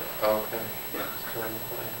 Oh, okay. Yeah. Still in the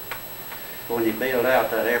plane. When you bailed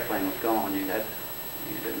out, that airplane was gone. You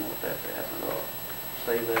didn't want that to happen at all.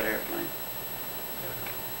 Save that airplane.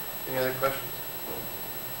 Any other questions?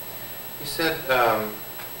 You said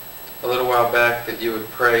a little while back that you would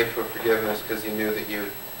pray for forgiveness because you knew that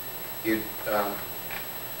you'd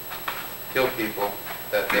kill people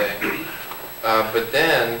that day. But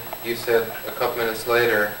then you said a couple minutes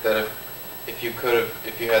later that if you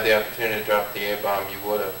had the opportunity to drop the A-bomb, you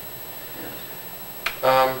would have.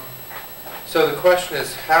 Yes. So the question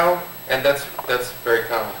is how, and that's very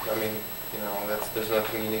common. I mean, you know, there's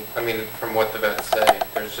nothing unique. I mean, from what the vets say,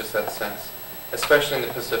 there's just that sense, especially in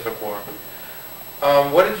the Pacific War.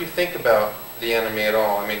 What did you think about the enemy at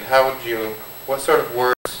all? I mean, what sort of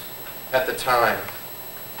words at the time,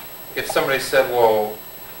 if somebody said, well,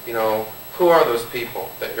 you know, who are those people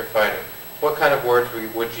that you're fighting? What kind of words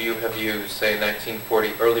would you have used, say, in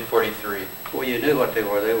 1940, early 43? Well, you knew what they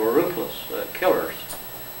were. They were ruthless killers.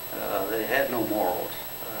 They had no morals.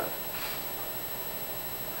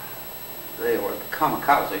 They were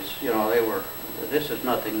kamikazes. You know, this is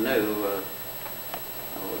nothing new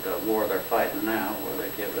with the war they're fighting now, where they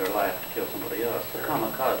give their life to kill somebody else. The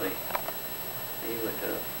kamikaze, he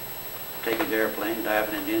would take his airplane,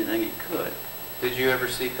 dive into anything he could. Did you ever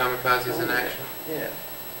see kamikazes in action? Yes.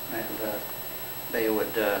 And they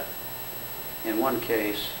would, in one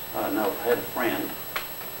case, I had a friend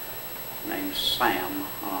named Sam.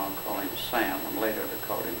 I'll call him Sam, and later they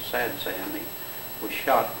called him Sad Sam. He was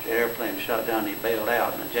shot, the airplane shot down, he bailed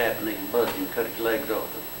out, and the Japanese buzzed him, cut his legs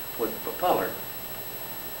off with the propeller.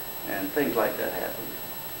 And things like that happened.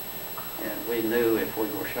 And we knew if we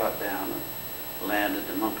were shot down and landed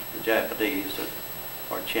amongst the Japanese that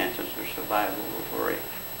our chances of survival were very,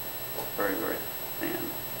 very, very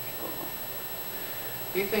thin. So,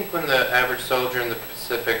 Do you think when the average soldier in the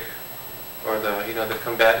Pacific, or the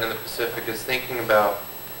combatant in the Pacific, is thinking about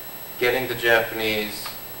getting the Japanese,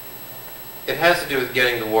 it has to do with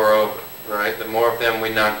getting the war over, right? The more of them we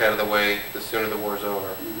knock out of the way, the sooner the war's over.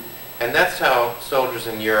 mm-hmm. And that's how soldiers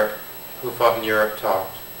in Europe, who fought in Europe,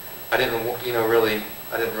 talked. I didn't really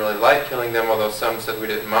like killing them, although some said we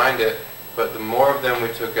didn't mind it. But the more of them we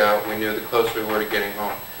took out, we knew the closer we were to getting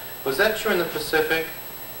home. Was that true in the Pacific?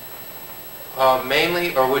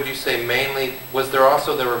 Mainly, or would you say mainly, was there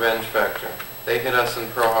also the revenge factor? They hit us in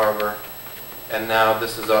Pearl Harbor, and now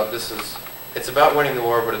it's about winning the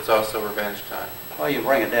war, but it's also revenge time. Well, you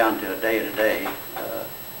bring it down to a day-to-day.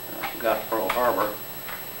 Got Pearl Harbor,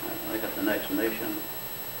 they got the next mission,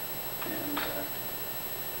 and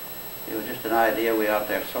it was just an idea. We out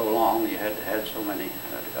there so long, you had so many.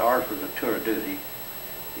 Ours was a tour of duty.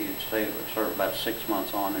 You'd serve about 6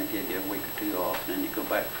 months on and give you a week or two off, and then you go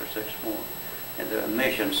back for 6 more. And the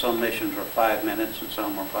missions, some missions were 5 minutes and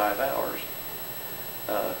some were 5 hours.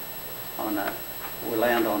 We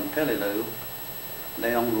land on Peleliu.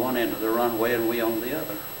 They owned one end of the runway and we owned the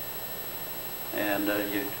other. And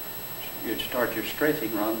you'd start your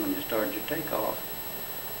strafing run when you started your takeoff.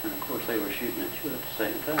 And of course they were shooting at you at the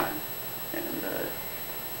same time. And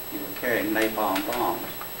you were carrying napalm bombs.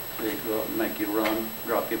 So they'd go up and make you run,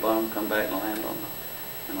 drop your bomb, come back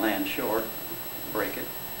and land short, break it.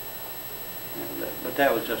 And, but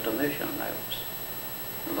that was just a mission. That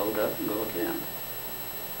was load up and go again.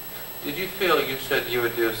 Did you feel, you said you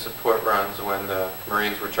would do support runs when the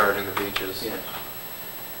Marines were charging the beaches? Yes.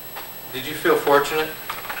 Did you feel fortunate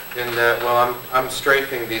in that, well, I'm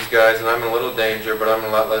strafing these guys and I'm in a little danger, but I'm in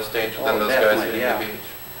a lot less danger than those guys hitting the beach?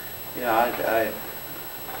 Yeah,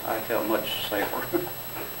 I felt much safer,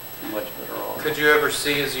 much better off. Could you ever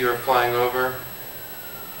see as you were flying over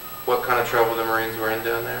what kind of trouble the Marines were in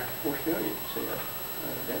down there? Well, sure, you can see it,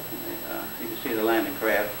 definitely. You can see the landing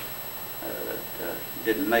craft that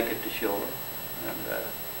didn't make it to shore. And,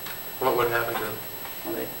 what would happen to them?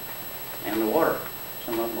 well, in the water.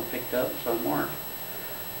 Some of them were picked up and some weren't.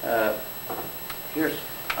 I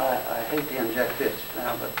hate to inject this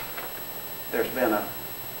now, but there's been a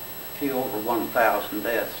few over 1,000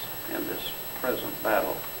 deaths in this present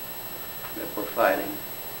battle that we're fighting.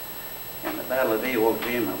 In the Battle of Iwo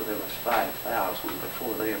Jima, there was 5,000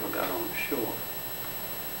 before they ever got on shore.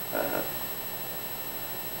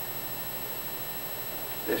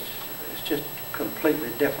 It's just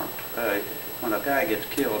completely different. When a guy gets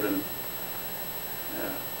killed, and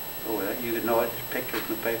you could know it, pictures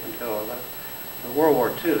in the paper and all that. In World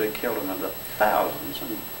War II, they killed them in the thousands,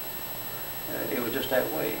 and it was just that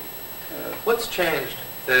way. What's changed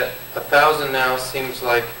that 1,000 now seems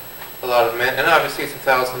like a lot of men, and obviously it's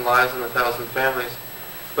 1,000 lives and 1,000 families,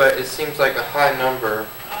 but it seems like a high number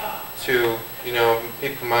to,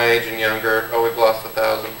 people my age and younger. Oh, we've lost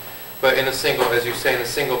 1,000. But in a single, as you say, in a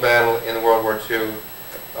single battle in World War II,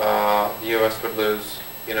 the U.S. would lose,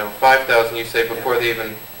 5,000, you say, before they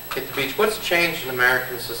even hit the beach. What's changed in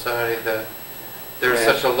American society that there's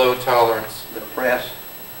such a low tolerance? The press,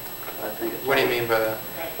 I think it's... What do you mean by that?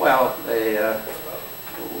 Well,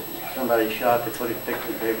 somebody shot, they put his picture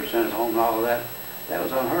in the paper, sent it home and all of that. That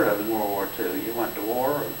was unheard of in World War II. You went to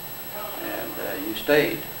war and you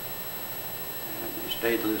stayed. And you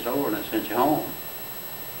stayed till it's over and they sent you home.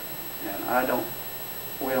 And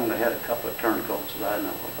we only had a couple of turncoats that I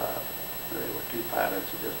know about. There were 2 pilots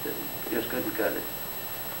that just couldn't cut it.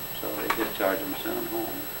 So they discharged them and sent them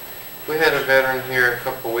home. We had a veteran here a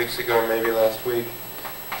couple of weeks ago, or maybe last week,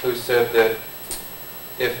 who said that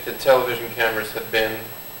if the television cameras had been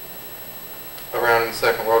around in the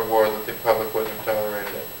Second World War, that the public wouldn't have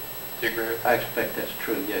tolerated it. Do you agree with that? I expect that's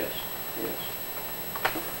true, yes. Yes.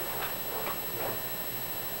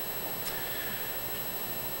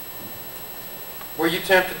 Were you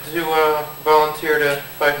tempted to volunteer to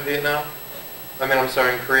fight in Vietnam? I'm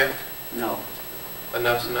sorry, in Korea? No.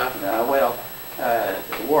 Enough's enough? Well,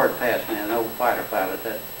 the war had passed me, an old fighter pilot.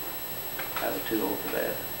 I was too old for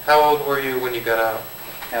that. How old were you when you got out?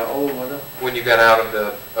 How old was I? When you got out of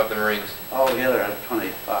the Marines? Altogether, I was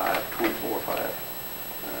 24 or 5.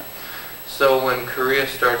 So when Korea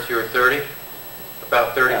starts, you were 30?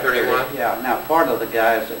 About 30, 31? Yeah. Now, part of the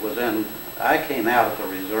guys that was in, I came out of the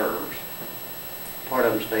reserves. Part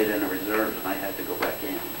of them stayed in the reserves, and I had to go back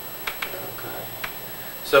in. Okay.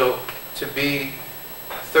 So to be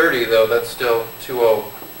 30, though, that's still too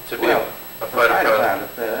old to be a fighter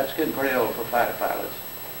pilot. That's getting pretty old for fighter pilots.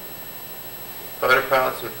 Fighter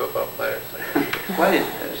pilots and football players.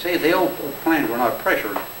 Well, see, the old planes were not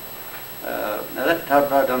pressured. Now that probably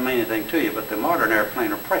doesn't mean anything to you, but the modern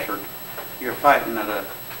airplane are pressured. You're fighting at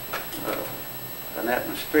an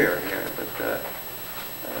atmosphere here, but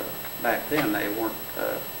back then they weren't.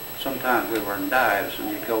 Sometimes we were in dives, and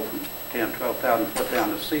you'd go from 10, 12,000 foot down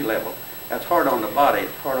to sea level. That's hard on the body,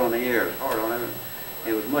 it's hard on the ears, it's hard on everything.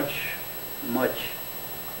 It was much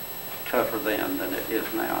tougher then than it is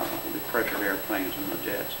now, the pressured airplanes and the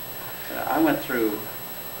jets. I went through,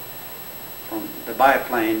 from the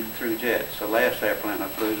biplane through jets. The last airplane I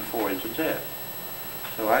flew was a 4-engine jet.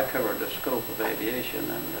 So I covered the scope of aviation,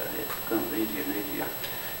 and it becomes easier and easier.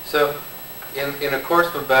 So in a course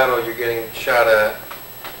of a battle, you're getting shot at,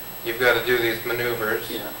 you've got to do these maneuvers.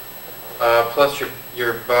 Yeah. Plus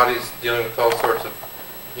your body's dealing with all sorts of,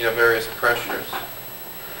 various pressures.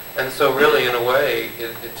 And so really, in a way,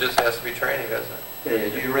 it just has to be training, doesn't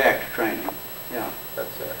it? Yeah, you react to training. Yeah.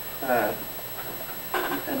 That's it.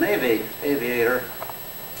 A Navy aviator,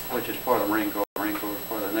 which is part of the Marine Corps is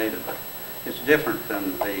part of the Navy, but it's different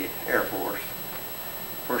than the Air Force.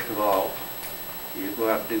 First of all, you go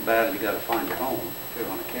out to do battle, you got to find your home if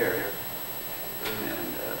you're on a carrier.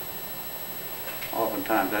 And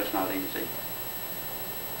oftentimes that's not easy.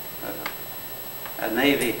 A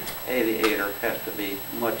Navy aviator has to be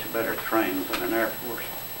much better trained than an Air Force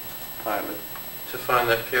pilot. To find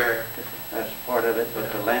that carrier. That's part of it,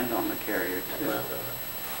 but to land on the carrier too. To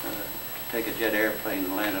take a jet airplane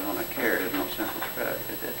and land it on a carrier is no simple task.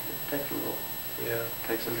 It takes a little. Yeah.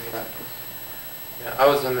 Takes some practice. Yeah, I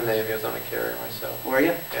was in the Navy. I was on a carrier myself. Were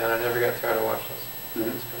you? And I never got tired of watching this.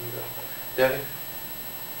 Mm-hmm. It's been good. Debbie?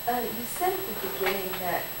 You said at the beginning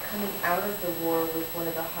that coming out of the war was one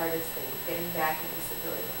of the hardest things, getting back into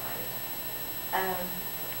civilian life.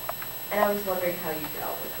 And I was wondering how you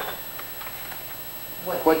dealt with it.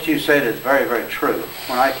 What you said is very, very true.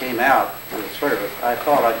 When I came out of the service, I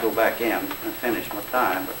thought I'd go back in and finish my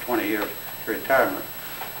time, but 20 years to retirement.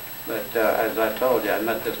 But as I told you, I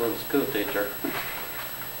met this little school teacher,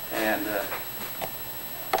 and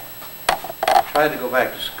tried to go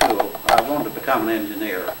back to school. I wanted to become an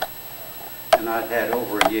engineer, and I'd had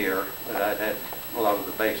over a year, but I'd had a lot of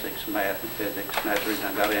the basics, math and physics, and that's the reason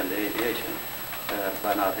I got into aviation,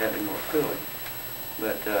 by not having more schooling.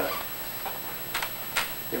 But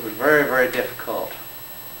it was very, very difficult,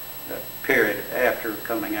 that period after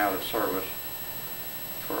coming out of service,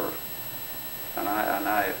 and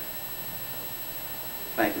I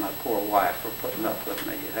thank my poor wife for putting up with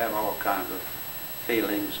me. You have all kinds of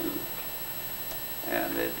feelings,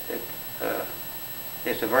 and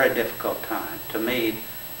it's a very difficult time. To me,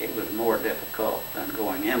 it was more difficult than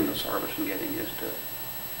going in the service and getting used to it.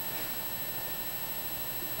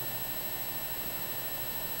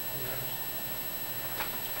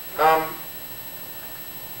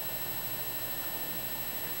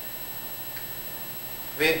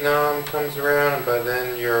 Vietnam comes around, and by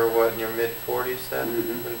then you're what, in your mid-40s then,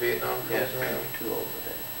 when Vietnam comes Yes, around? too old for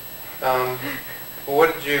that. Well,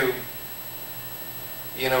 what did you,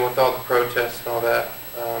 you know, with all the protests and all that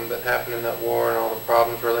that happened in that war and all the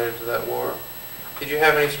problems related to that war, did you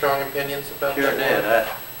have any strong opinions about Sure that war?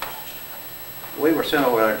 did. We were sent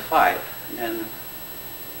over there to fight and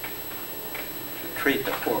to treat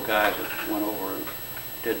the poor guys that went over and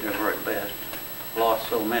did their very best. Lost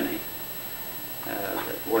so many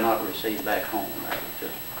that were not received back home. That was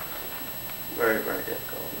just very, very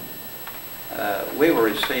difficult. We were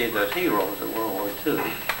received as heroes in World War II.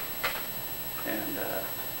 And,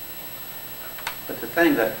 but the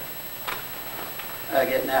thing that I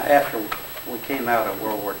get now, after we came out of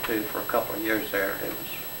World War II for a couple of years there, it was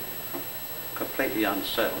completely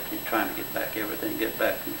unsettled. You're trying to get back everything, get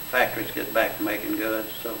back, factories get back to making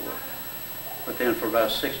goods, so but then for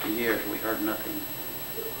about 60 years we heard nothing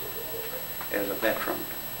as a veteran.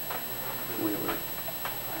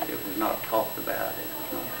 It was not talked about, it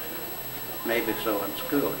was not, maybe so in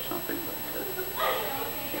school or something, but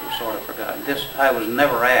it was sort of forgotten. I was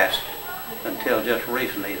never asked until just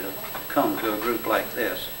recently to come to a group like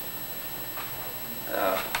this.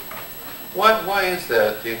 Why is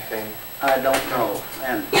that, do you think? I don't know,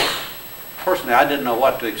 and personally I didn't know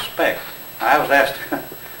what to expect. I was asked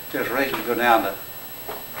just recently to go down to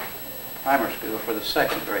primary school for the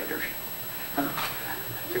second graders.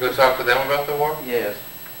 To go talk to them about the war? Yes,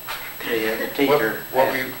 the teacher.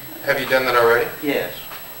 Have you done that already? Yes.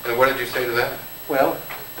 And what did you say to them? Well,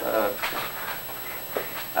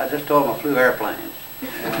 I just told them I flew airplanes.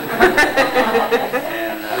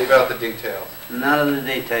 And, Leave out the details. none of the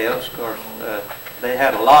details, of course. They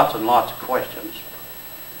had lots and lots of questions.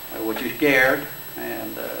 Was you scared?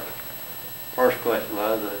 And first question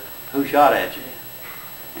was, who shot at you?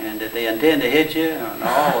 And did they intend to hit you? And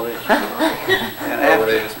all of this. And Or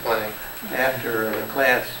were they just playing? after the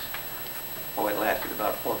class, oh, it lasted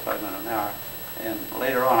about 4 or 5 minutes, an hour. And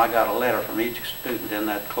later on, I got a letter from each student in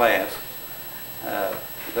that class,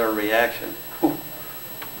 their reaction.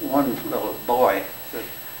 One little boy said,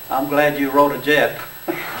 "I'm glad you rode a jet."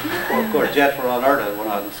 Well, of course, jets were unheard of when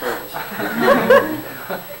I was in service.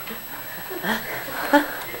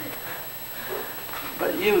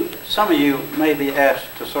 But some of you may be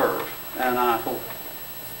asked to serve, and I hope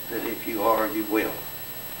that if you are, you will.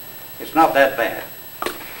 It's not that bad.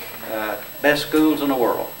 Best schools in the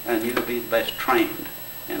world, and you'll be the best trained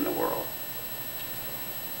in the world.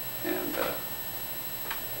 And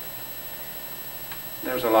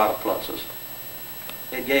there's a lot of pluses.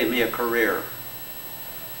 It gave me a career.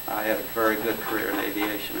 I had a very good career in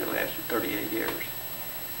aviation. It lasted 38 years.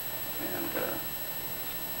 And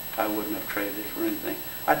I wouldn't have traded it for anything.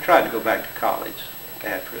 I tried to go back to college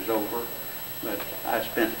after it was over, but I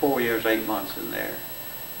spent 4 years, 8 months in there.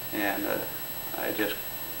 And I just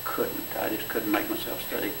couldn't. I just couldn't make myself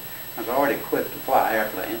study. I was already equipped to fly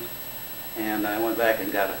airplanes. And I went back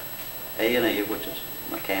and got a A&E, which is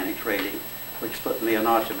mechanics rating, which put me a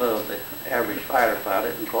notch above the average fighter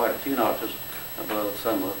pilot and quite a few notches above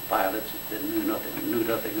some of the pilots that knew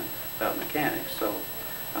nothing about mechanics. So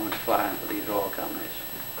I went flying for these oil companies,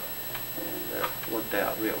 and worked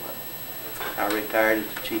out real well. I retired as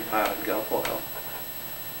the chief pilot at Gulf Oil.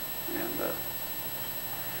 And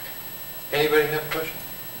Anybody have a question?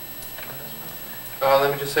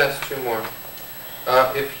 Let me just ask 2 more.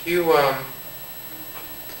 If you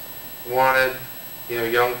wanted,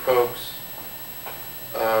 young folks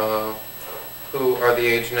who are the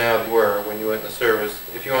age now that you were when you went in the service,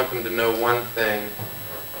 if you want them to know one thing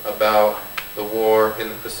about the war in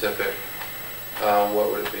the Pacific, what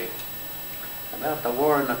would it be? about the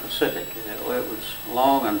war in the Pacific, it was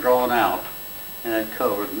long and drawn out, and it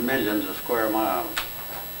covered millions of square miles.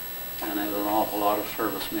 And there was an awful lot of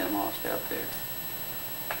servicemen lost out there.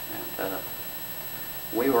 And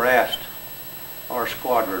we were asked, our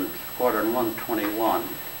squadron, Squadron 121,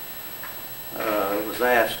 was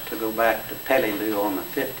asked to go back to Peleliu on the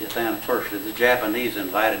 50th anniversary. The Japanese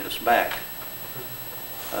invited us back.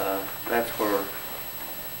 That's where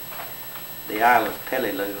the Isle of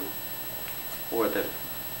Peleliu, where the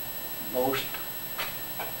most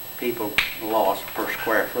people lost per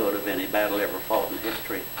square foot of any battle ever fought in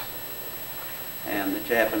history. And the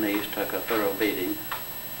Japanese took a thorough beating.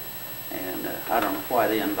 And I don't know why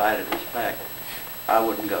they invited us back. I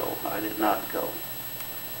wouldn't go. I did not go.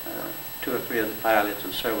 2 or 3 of the pilots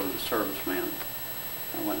and several of the servicemen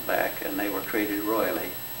went back, and they were treated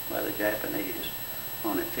royally by the Japanese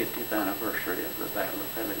on the 50th anniversary of the Battle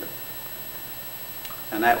of Peleliu.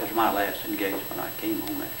 And that was my last engagement. I came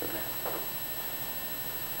home after that.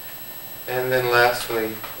 And then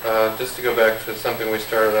lastly, just to go back to something we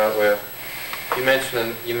started out with, you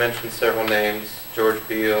mentioned several names: George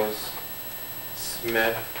Beals,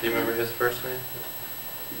 Smith. Do you remember his first name?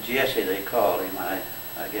 Jesse, they called him.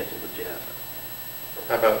 I guess it was Jeff.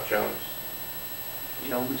 How about Jones?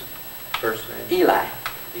 Jones? First name? Eli.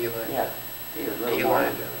 Eli. Yeah, he was a little Eli more.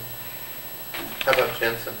 Jones. How about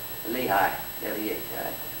Jensen? Lehigh,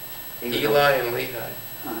 L-E-H-I. He was Eli and Lehigh.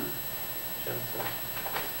 Uh-huh. Jensen.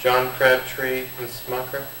 John Crabtree and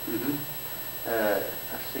Smucker. Mm-hmm.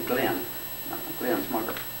 Let's see, Glenn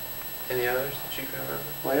Smucker. Any others that you can remember?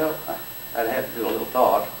 Well, I'd have to do a little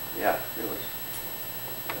thought. Yeah, it was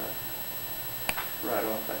right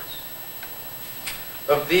off.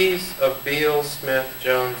 Of these, of Beale, Smith,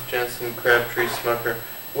 Jones, Jensen, Crabtree, Smucker,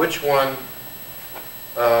 which one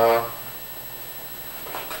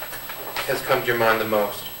has come to your mind the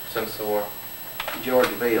most since the war?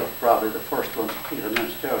 George Beale, probably the first one. He's a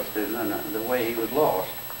ministerial student, and the way he was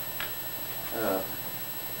lost.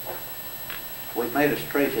 We made a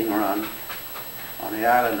strafing run on the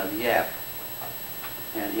island of Yap,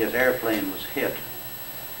 and his airplane was hit,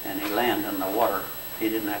 and he landed in the water. He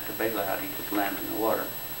didn't have to bail out, he just landed in the water.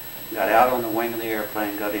 Got out on the wing of the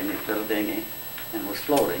airplane, got in his little dinghy, and was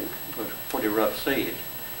floating. It was pretty rough seas,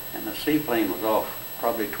 and the seaplane was off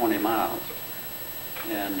probably 20 miles.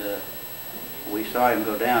 And we saw him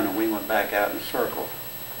go down, and we went back out in a circle.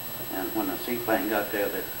 And when the seaplane got there,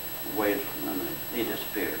 the waves, he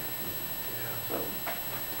disappeared. So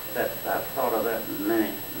that I've thought of that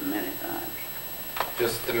many, many times.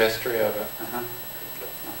 Just the mystery of it. Uh-huh.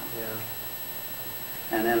 Yeah.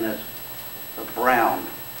 And then there's Brown.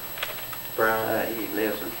 Brown. He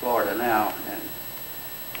lives in Florida now, and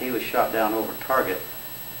he was shot down over Target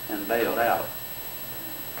and bailed out.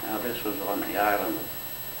 Now this was on the island of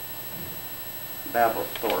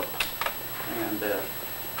Babelthorpe, and there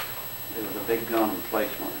was a big gun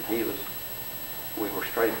emplacement. We were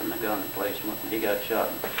strafing the gun emplacement, and he got shot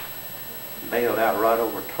and bailed out right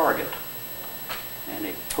over Target. And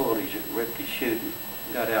he ripped his chute and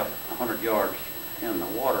got out 100 yards in the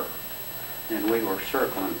water. And we were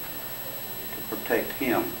circling to protect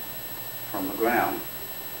him from the ground.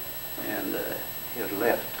 And his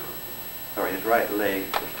right leg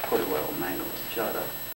was pretty well mangled and shot up.